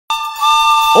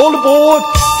All aboard!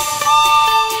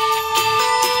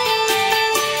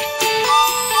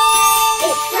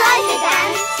 It's Driver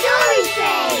Dan's Story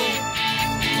Train!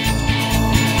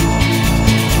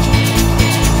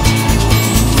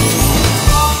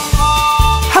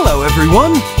 Hello,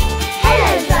 everyone!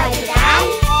 Hello, Driver Dan!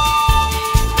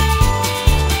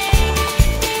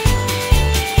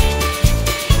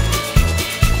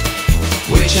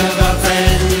 Which of our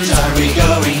friends are we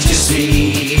going to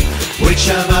see? Which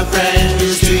of our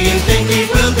friends do you think it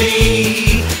will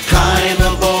be? Climb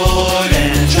aboard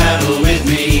and travel with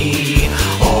me.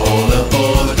 All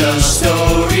aboard the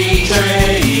story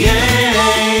train.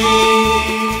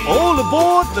 All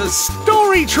aboard the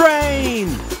Story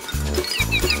Train!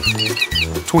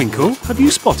 Twinkle, have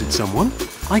you spotted someone?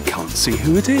 I can't see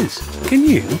who it is. Can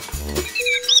you?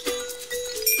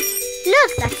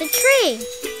 Look, that's a tree.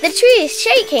 The tree is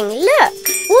shaking. Look.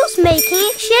 What's making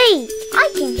it shake? I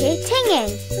can hear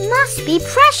tinging. Must be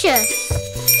Precious.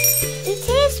 It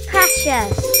is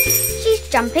Precious. She's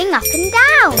jumping up and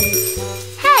down.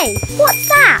 Hey, what's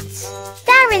that?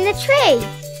 There in the tree.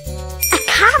 A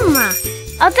camera.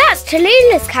 Oh, that's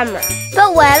Tallulah's camera.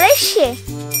 But where is she?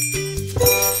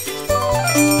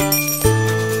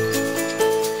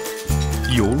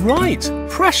 You're right.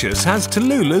 Precious has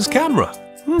Tallulah's camera.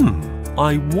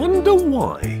 I wonder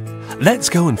why. Let's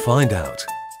go and find out.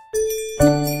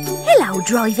 Hello,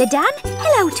 Driver Dan.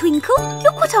 Hello, Twinkle.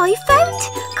 Look what I found.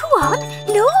 Go on,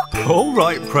 look. All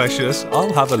right, Precious.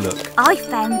 I'll have a look. I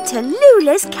found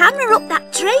Tallulah's camera up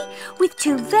that tree with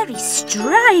two very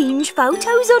strange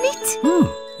photos on it.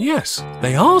 Yes,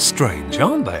 they are strange,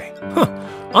 aren't they?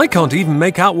 I can't even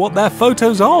make out what they're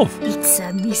photos of. It's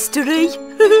a mystery.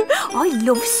 I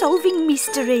love solving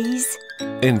mysteries.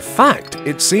 In fact,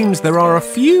 it seems there are a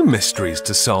few mysteries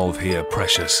to solve here,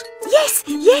 Precious. Yes.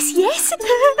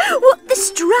 What the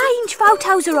strange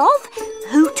photos are of,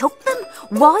 who took them,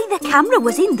 why the camera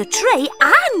was in the tree,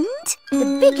 and the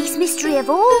biggest mystery of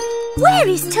all, where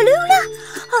is Tallulah?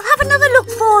 I'll have another look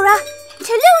for her.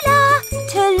 Tallulah!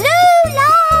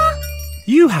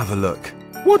 You have a look.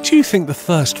 What do you think the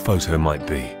first photo might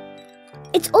be?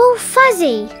 It's all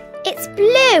fuzzy. It's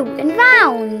blue and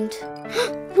round.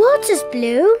 Water's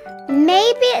blue.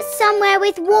 Maybe it's somewhere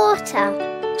with water.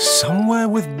 Somewhere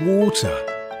with water.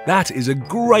 That is a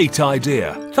great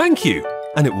idea. Thank you.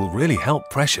 And it will really help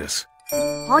Precious.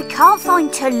 I can't find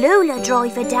Tallulah,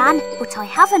 Driver Dan, but I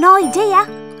have an idea.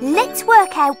 Let's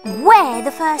work out where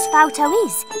the first photo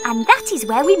is, and that is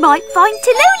where we might find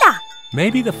Tallulah.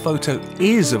 Maybe the photo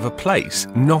is of a place,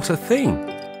 not a thing.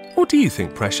 What do you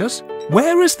think, Precious?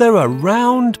 Where is there a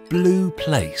round blue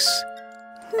place?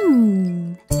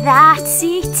 That's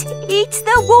it. It's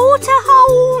the water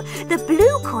hole. The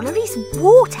blue colour is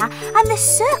water and the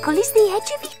circle is the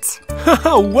edge of it.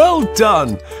 Well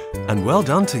done! And well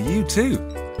done to you too.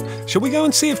 Shall we go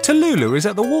and see if Tallulah is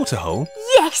at the water hole?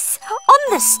 Yes,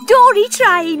 on the story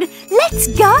train. Let's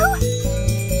go.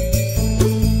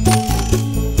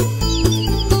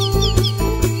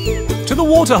 To the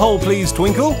water hole, please,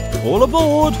 Twinkle. All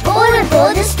aboard! All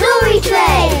aboard the Story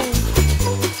Train!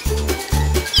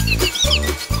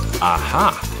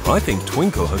 Aha! I think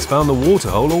Twinkle has found the water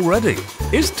hole already.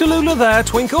 Is Tallulah there,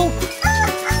 Twinkle?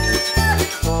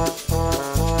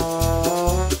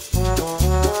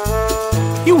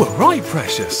 You were right,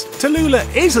 Precious. Tallulah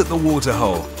is at the water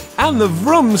hole. And the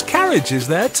Vroom's carriage is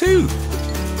there too.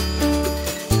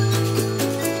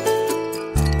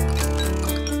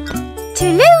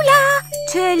 Tallulah!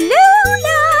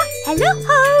 Hello!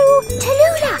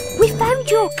 Tallulah, we found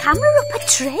your camera up a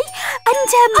tree and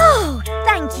Oh,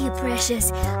 thank you,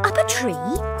 Precious. Up a tree?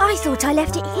 I thought I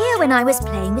left it here when I was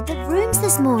playing with the Vrooms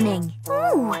this morning.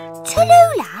 Oh,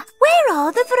 Tallulah, where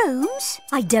are the Vrooms?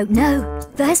 I don't know.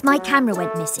 First my camera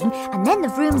went missing and then the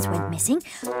Vrooms went missing.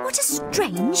 What a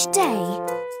strange day.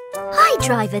 Hi,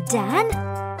 Driver Dan.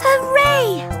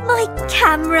 Hooray! My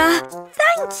camera!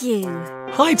 Thank you.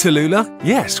 Hi, Tallulah.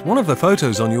 Yes, one of the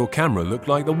photos on your camera looked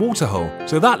like the water hole,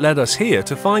 so that led us here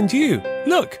to find you.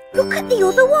 Look. Look at the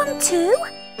other one too.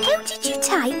 How did you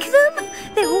take them?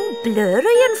 They're all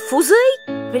blurry and fuzzy.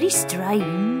 Very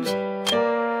strange.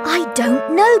 I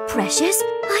don't know, Precious.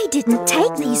 I didn't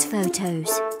take these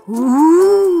photos.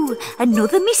 Ooh,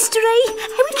 another mystery.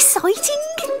 How exciting.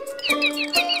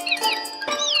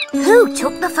 Who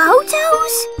took the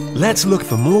photos? Let's look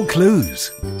for more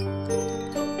clues.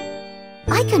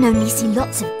 I can only see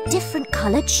lots of different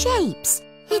coloured shapes.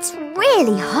 It's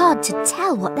really hard to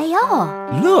tell what they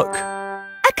are. Look.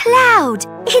 A cloud!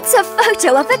 It's a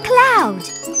photo of a cloud.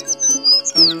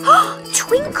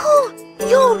 Twinkle,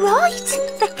 you're right.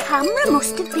 The camera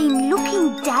must have been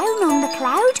looking down on the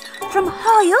cloud from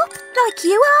high up, like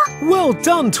you are. Well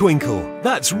done, Twinkle.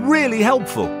 That's really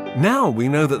helpful. Now we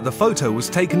know that the photo was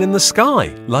taken in the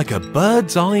sky, like a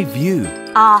bird's eye view.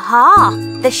 Aha!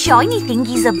 The shiny thing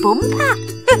is a bumper.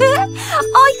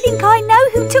 I think I know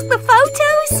who took the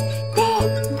photos.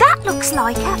 There, that looks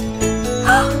like a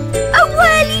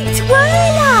whirly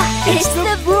twirler. It's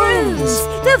the Vrooms.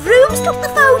 The Vrooms took the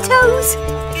photos.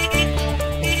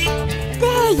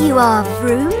 There you are,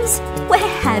 Vrooms. Where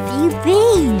have you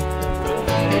been?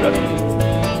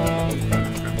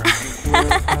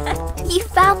 You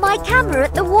found my camera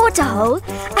at the waterhole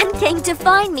and came to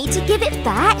find me to give it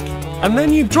back? And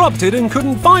then you dropped it and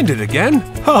couldn't find it again?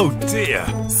 Oh dear.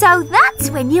 So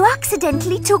that's when you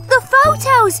accidentally took the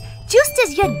photos, just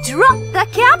as you dropped the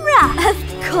camera. Of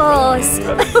course.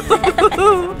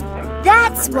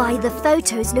 That's why the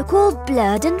photos look all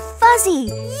blurred and fuzzy.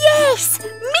 Yes!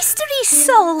 Mystery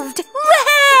solved!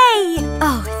 Hooray!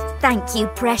 Oh, thank you,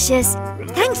 Precious.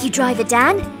 Thank you, Driver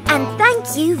Dan. And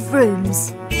thank you,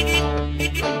 Vrooms.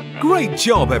 Great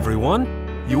job, everyone.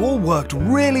 You all worked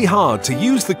really hard to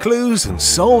use the clues and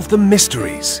solve the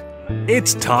mysteries.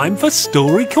 It's time for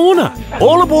Story Corner.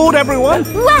 All aboard, everyone!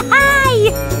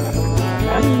 Wahey!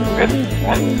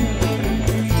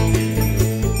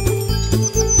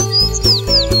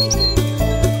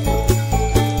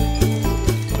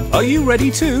 Are you ready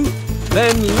too?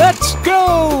 Then let's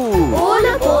go!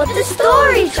 All aboard the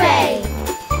story train.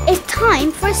 It's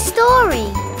time for a story.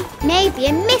 Maybe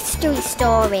a mystery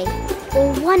story.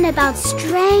 Or one about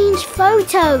strange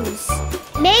photos.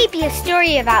 Maybe a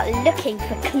story about looking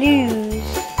for clues.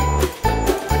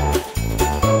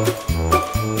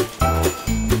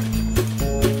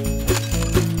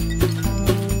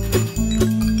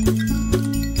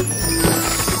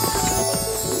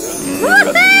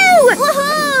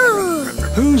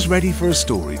 Who's ready for a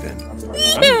story then?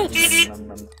 Yes!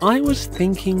 I was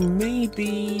thinking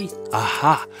maybe...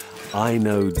 Aha! I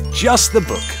know just the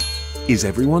book. Is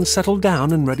everyone settled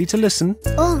down and ready to listen?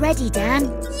 All ready,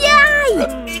 Dan. Yay!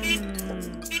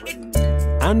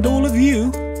 And all of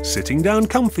you, sitting down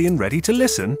comfy and ready to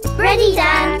listen? Ready,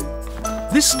 Dan?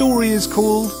 This story is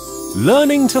called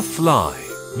Learning to Fly.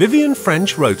 Vivian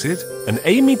French wrote it and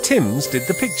Amy Timms did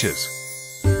the pictures.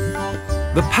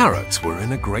 The parrots were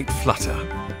in a great flutter.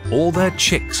 All their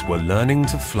chicks were learning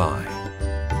to fly.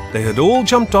 They had all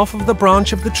jumped off of the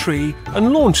branch of the tree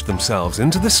and launched themselves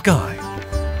into the sky.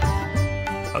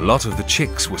 A lot of the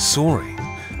chicks were soaring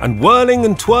and whirling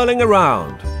and twirling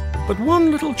around, but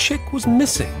one little chick was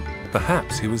missing.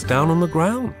 Perhaps he was down on the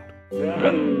ground.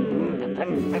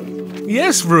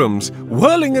 Yes, Vrooms,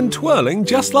 whirling and twirling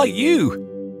just like you.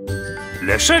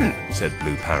 Listen, said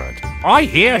Blue Parrot. I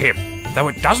hear him, though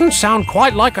it doesn't sound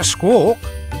quite like a squawk.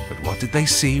 But what did they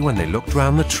see when they looked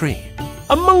round the tree?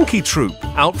 A monkey troop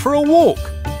out for a walk.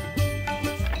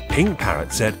 Pink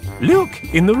Parrot said, "Look,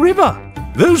 in the river.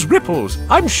 Those ripples,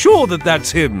 I'm sure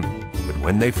that's him." But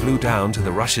when they flew down to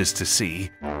the rushes to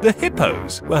see, the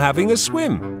hippos were having a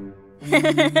swim.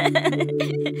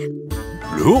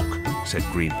 Look, said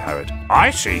Green Parrot.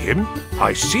 I see him.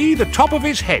 I see the top of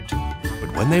his head.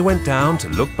 But when they went down to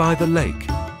look by the lake,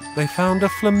 they found a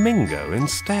flamingo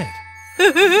instead.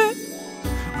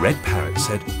 Red Parrot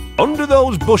said, "Under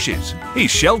those bushes.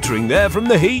 He's sheltering there from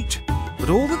the heat." But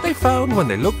all that they found when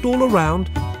they looked all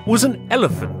around was an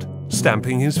elephant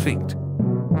stamping his feet.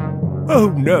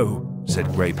 "Oh no,"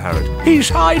 said Grey Parrot. "He's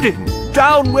hiding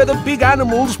down where the big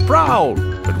animals prowl."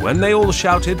 But when they all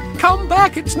shouted, "Come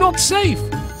back, it's not safe,"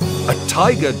 a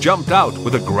tiger jumped out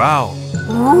with a growl.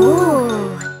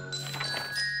 Ooh.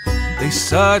 They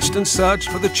searched and searched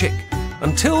for the chick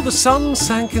until the sun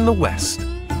sank in the west.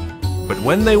 But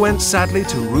when they went sadly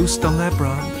to roost on their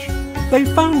branch, they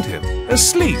found him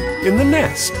asleep in the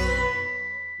nest.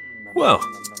 Well,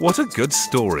 what a good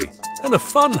story, and a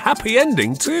fun, happy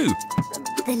ending too.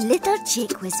 The little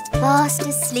chick was fast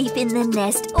asleep in the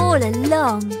nest all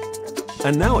along.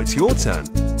 And now it's your turn.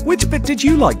 Which bit did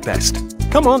you like best?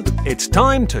 Come on, it's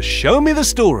time to show me the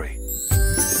story.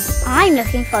 I'm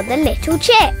looking for the little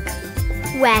chick.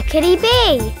 Where could he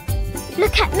be?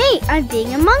 Look at me, I'm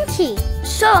being a monkey.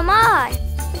 So am I.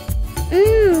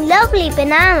 Lovely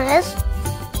bananas.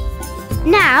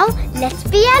 Now, let's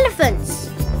be elephants.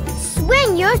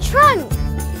 Swing your trunk.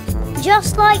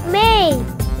 Just like me.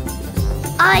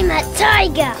 I'm a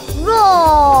tiger.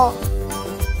 Roar.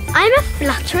 I'm a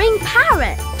fluttering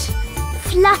parrot.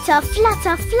 Flutter,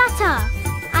 flutter, flutter.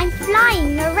 I'm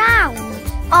flying around.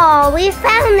 Oh, we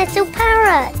found little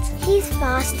parrot. He's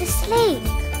fast asleep.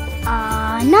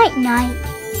 Night night.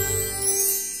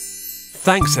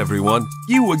 Thanks everyone.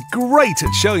 You were great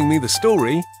at showing me the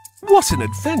story. What an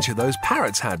adventure those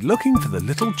parrots had looking for the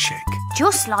little chick.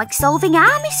 Just like solving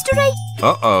our mystery.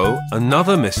 Uh-oh,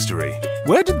 another mystery.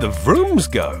 Where did the Vrooms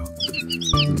go?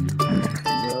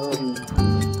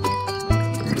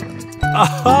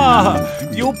 Aha!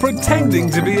 You're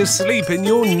pretending to be asleep in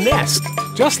your nest,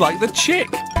 just like the chick.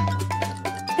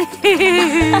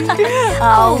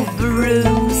 Oh,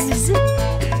 Vrooms.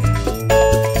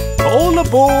 All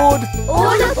aboard!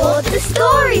 All aboard the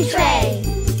story train.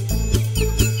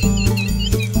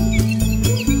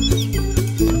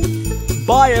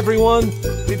 Bye, everyone.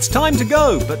 It's time to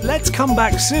go, but let's come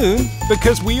back soon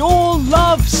because we all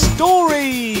love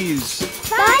stories.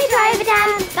 Bye, Driver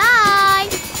Dan. Bye.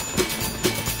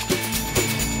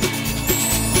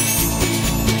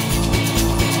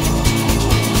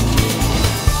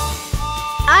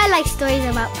 I like stories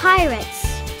about pirates.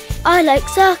 I like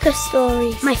circus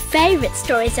stories. My favourite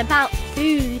story is about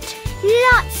food.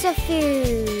 Lots of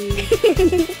food.